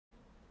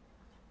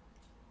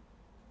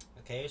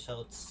Okay,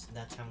 so it's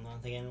that time of the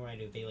month again where I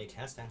do Beyblade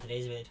test, and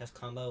today's Beyblade test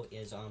combo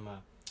is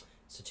Satomb,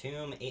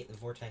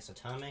 8Vortex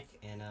Atomic,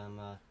 and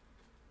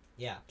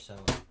yeah, so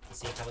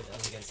let's see how it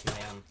goes against my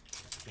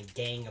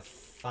gang of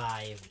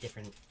 5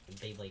 different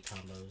Beyblade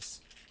combos.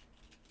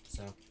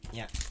 So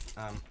yeah,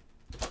 alright,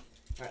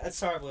 let's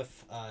start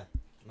with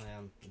my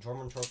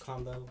Dormantor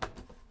combo,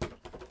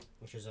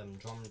 which is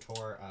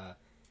Dormantor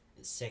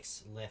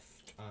 6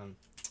 lift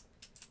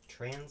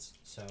trans.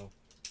 So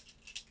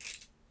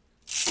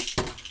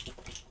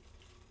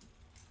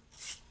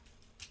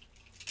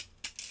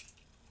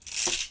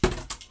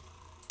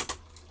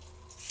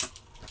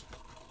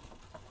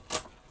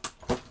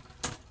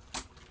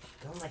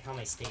I don't like how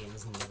my stadium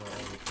is never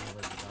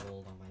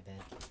doubled on my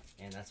bed,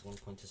 and that's one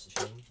point to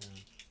Satomb.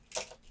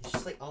 It's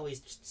just like always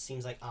just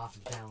seems like off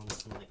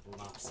balance and like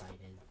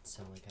lopsided,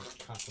 so like I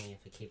constantly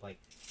have to keep like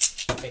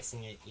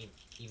fixing it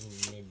even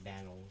mid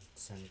battle,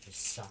 so it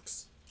just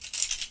sucks.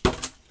 I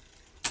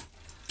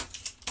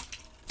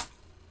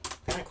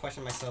kind of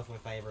question myself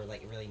if I ever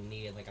like really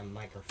needed like a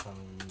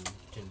microphone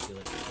to do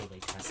like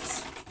Beyblade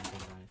tests and things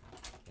like that.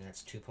 And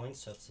that's 2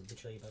 points, so it's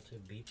literally about to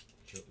beat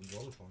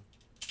Dormantor.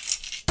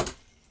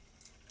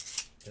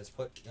 Let's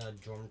put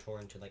Dormantor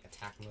into like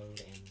attack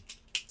mode and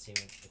see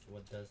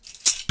what it does.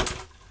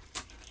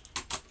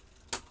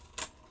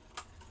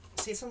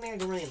 See, something I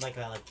don't really like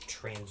about like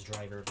trans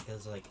driver,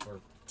 because like,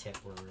 or tip,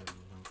 or whatever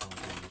you want to call it.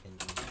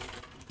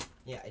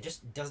 Yeah, it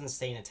just doesn't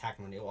stay in attack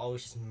mode. It will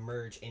always just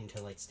merge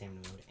into like stamina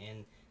mode.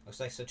 And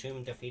looks like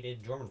Satomb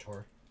defeated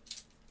Dormantor.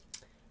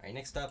 Alright,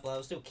 next up,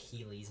 let's do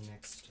Keeley's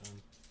next.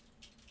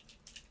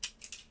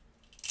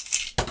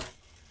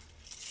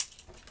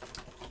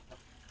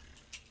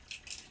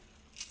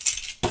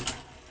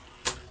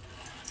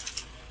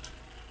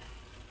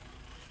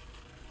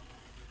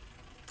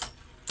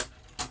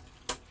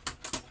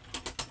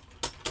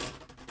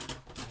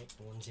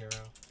 1-0.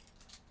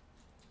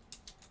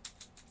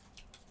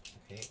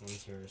 Okay,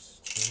 1-0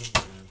 is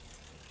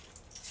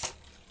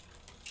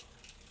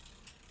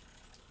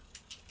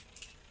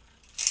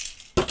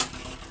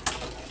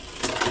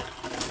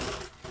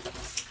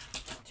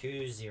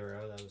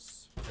 2-0. That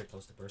was pretty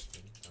close to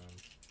bursting.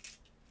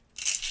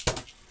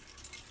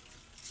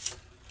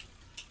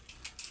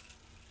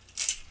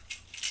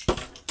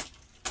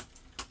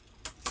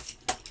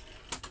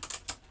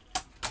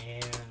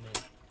 And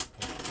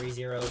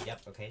 3-0.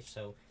 Yep. Okay.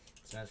 So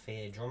it's not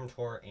faded.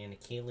 Dormantor and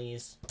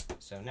Achilles.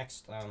 So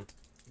next,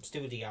 let's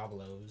do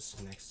Diablos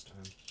next.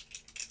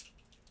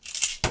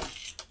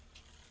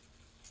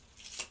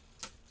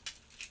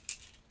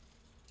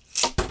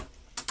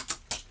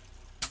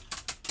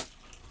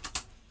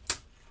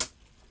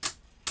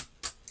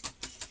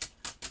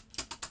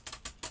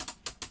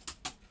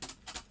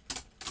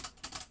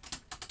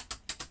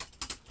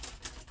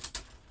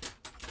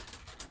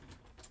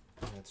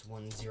 That's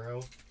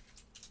 1-0.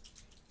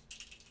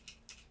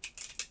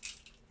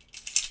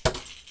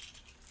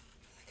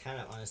 Kind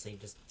of honestly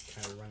just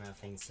kind of run out of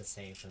things to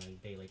say for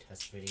like Beyblade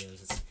test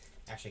videos. It's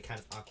actually kind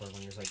of awkward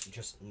when there's like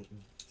just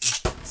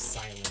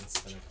silence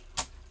for like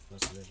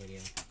most of the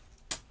video.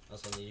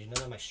 Also, did you know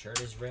that my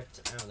shirt is ripped?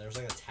 I don't know, there was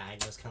like a tag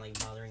that was kind of like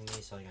bothering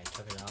me, so like I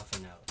took it off,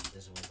 and now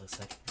this is what it looks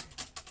like.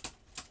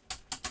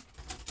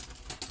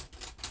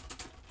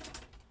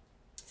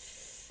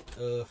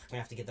 I'm gonna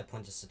have to get that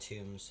point to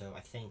Satomb, so I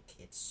think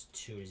it's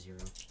 2-0.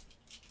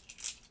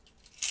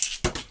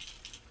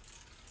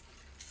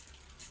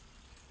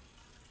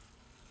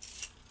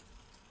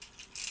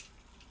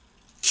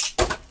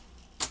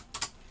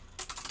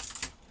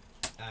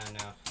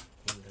 No,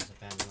 there's a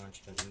bad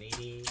launch, but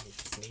maybe,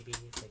 it's maybe,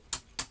 like,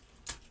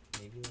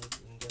 maybe like,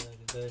 we can get like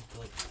a good,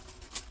 like,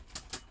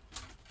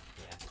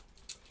 yeah.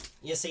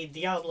 Yeah, see,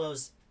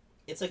 Diablos,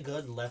 it's a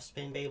good left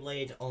spin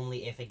Beyblade,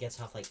 only if it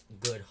gets off, like,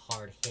 good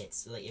hard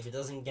hits. Like, if it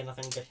doesn't get off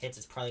any good hits,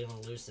 it's probably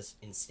gonna lose this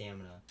in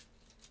stamina.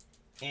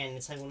 And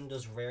it's like one of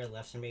those rare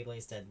left spin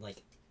Beyblades that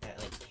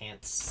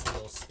can't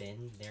still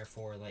spin,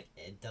 therefore, like,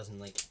 it doesn't,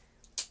 like,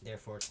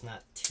 therefore it's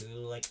not too,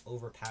 like,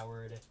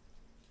 overpowered.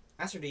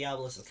 Master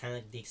Diablos is kind of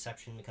like the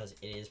exception because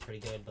it is pretty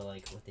good, but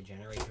like with the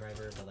generate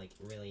driver, but like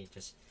really it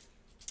just,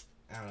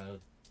 I don't know,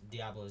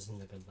 Diablo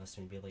isn't a good left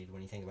spin Beyblade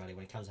when you think about it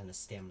when it comes down to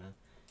stamina.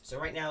 So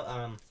right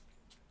now,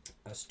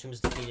 Satomb has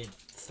defeated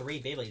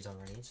 3 Beyblades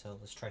already, so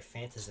let's try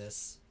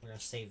Fantasis. We're gonna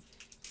save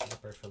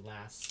Leopard for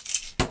last.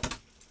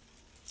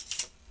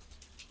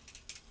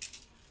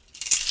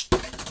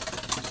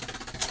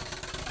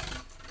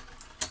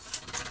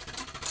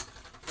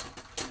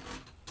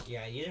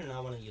 Yeah, you do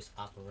not want to use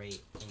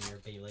Operate in your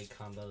Beyblade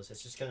combos.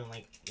 It's just gonna,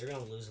 like, you're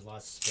gonna lose a lot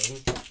of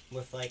spin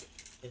with, like,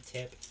 the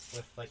tip,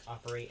 with, like,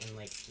 Operate, and,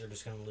 like, you're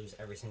just gonna lose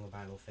every single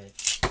battle fit.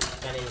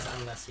 That is,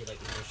 unless you,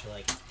 like, manage to,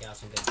 like, get out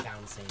some good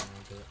bouncing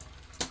into it.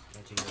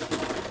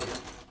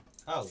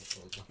 Oh!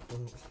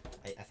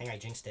 I think I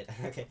jinxed it.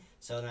 Okay,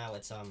 so now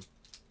it's, now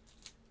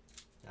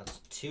it's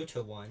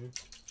 2-1.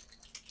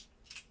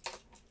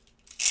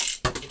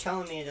 You're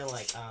telling me that,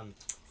 like,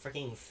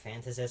 freaking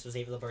Fantasis was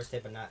able to burst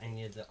it, but not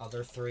any of the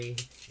other 3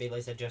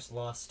 Beyblades that just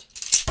lost.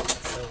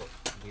 That's so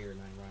weird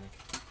and ironic.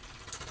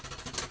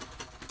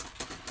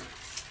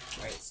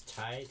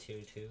 tie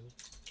 2-2.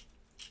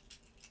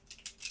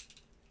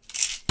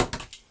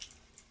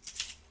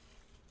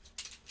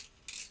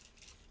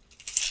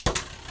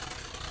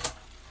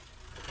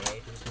 Okay,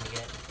 who's gonna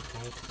get the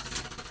point?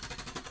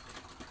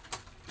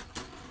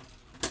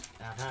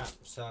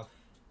 So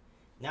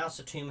now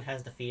Satomb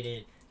has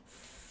defeated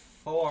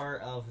 4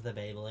 of the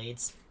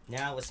Beyblades.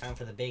 Now it's time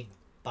for the big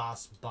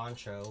boss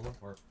Boncho,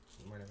 or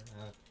whatever,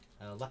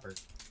 Leopard.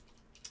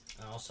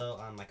 Also,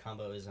 my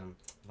combo is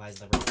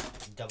Vise Leopard,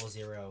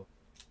 00,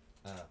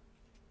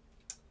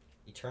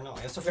 Eternal.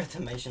 I also forgot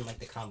to mention like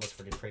the combos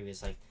for the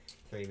previous like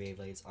 3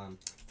 Beyblades.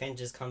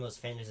 Fantasy's combos,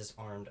 Fantasy's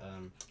armed,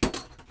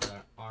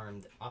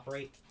 armed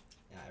operate.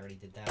 Yeah, I already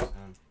did that.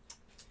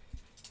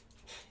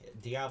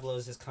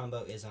 Diablo's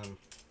combo is a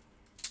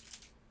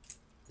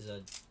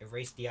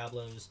erase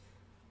Diablo's,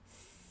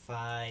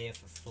 5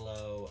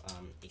 flow,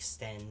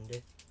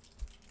 extend,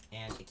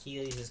 and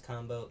Achilles'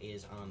 combo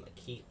is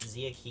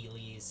Z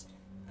Achilles,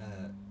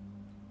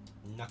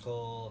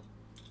 knuckle,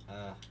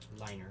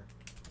 liner.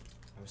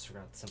 I just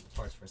forgot the simple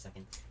parts for a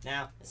second.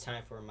 Now it's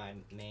time for my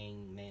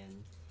main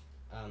man.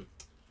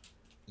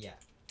 Yeah,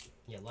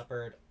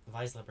 Leopard,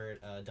 Vise Leopard,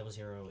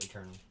 00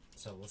 Eternal.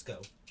 So let's go.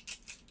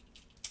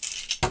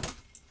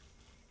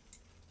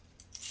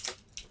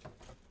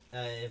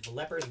 If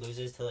Leopard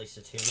loses to like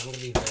Satomb, I'm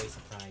gonna be very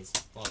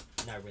surprised. Well,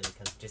 not really,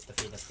 because just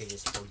defeated the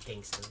previous 4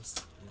 gangsters.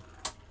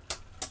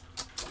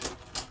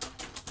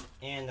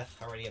 And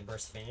already a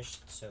burst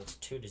finished, so it's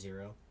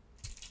 2-0.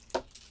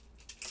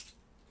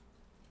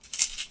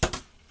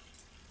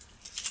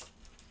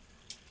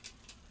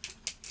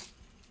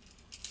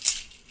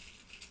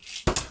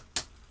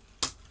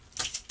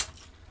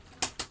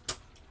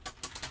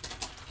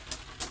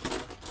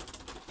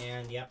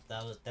 And yep,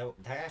 that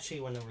actually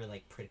went over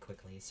like pretty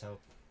quickly. So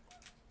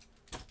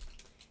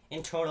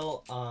in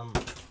total,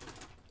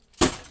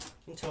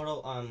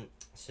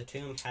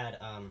 Satomb had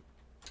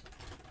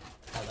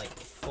like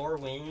 4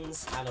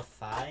 wins out of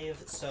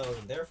 5. So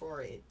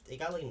therefore, it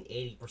got like an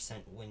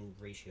 80% win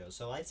ratio.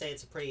 So I'd say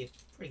it's a pretty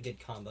good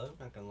combo.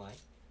 Not gonna lie,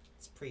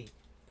 it's pretty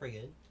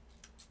good.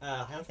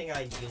 I don't think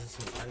I'd use this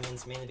in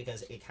tournaments, mainly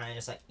because it kind of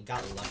just like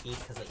got lucky,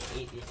 because like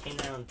it came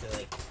down to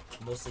like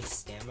mostly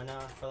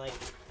stamina for like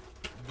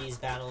these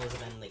battles,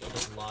 and then like it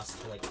just lost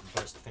to like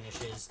burst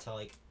finishes to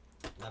like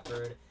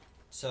Leopard.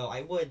 So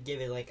I would give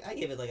it like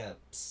a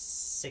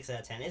 6 out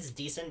of 10. It's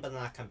decent, but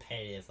not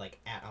competitive like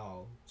at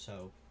all.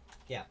 So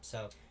yeah.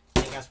 So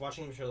thank you guys for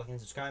watching. Be sure to like and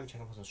subscribe. Check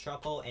out post on Straw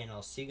Poll, and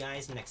I'll see you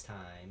guys next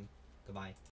time. Goodbye.